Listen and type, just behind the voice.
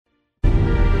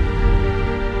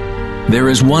There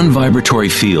is one vibratory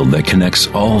field that connects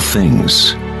all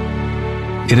things.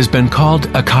 It has been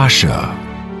called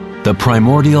Akasha, the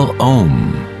primordial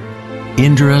Om,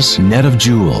 Indra's net of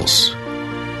jewels,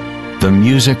 the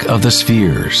music of the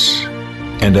spheres,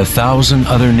 and 1,000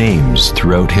 other names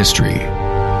throughout history.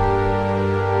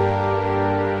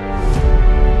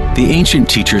 The ancient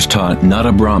teachers taught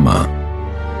Nada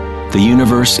Brahma. The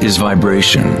universe is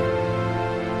vibration.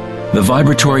 The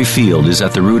vibratory field is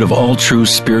at the root of all true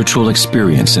spiritual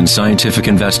experience and scientific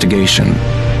investigation.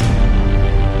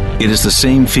 It is the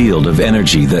same field of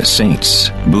energy that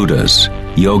saints, Buddhas,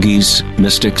 yogis,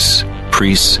 mystics,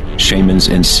 priests, shamans,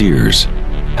 and seers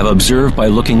have observed by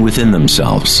looking within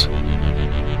themselves.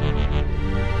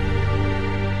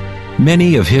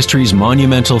 Many of history's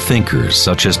monumental thinkers,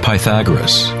 such as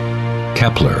Pythagoras,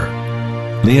 Kepler,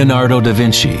 Leonardo da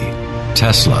Vinci,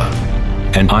 Tesla,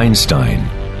 and Einstein,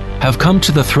 have come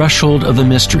to the threshold of the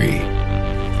mystery.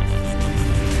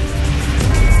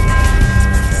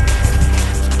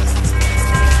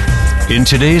 In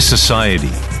today's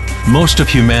society, most of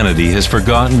humanity has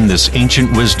forgotten this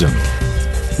ancient wisdom.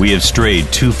 We have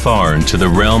strayed too far into the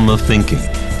realm of thinking,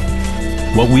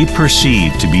 what we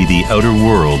perceive to be the outer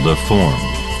world of form.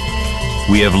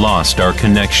 We have lost our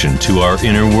connection to our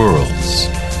inner worlds.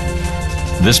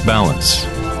 This balance,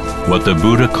 what the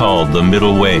Buddha called the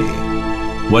middle way,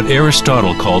 what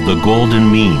Aristotle called the golden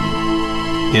mean,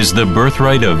 is the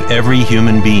birthright of every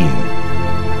human being.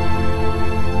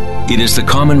 It is the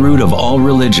common root of all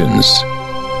religions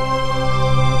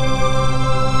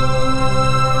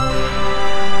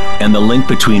and the link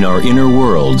between our inner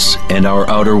worlds and our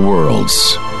outer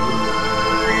worlds.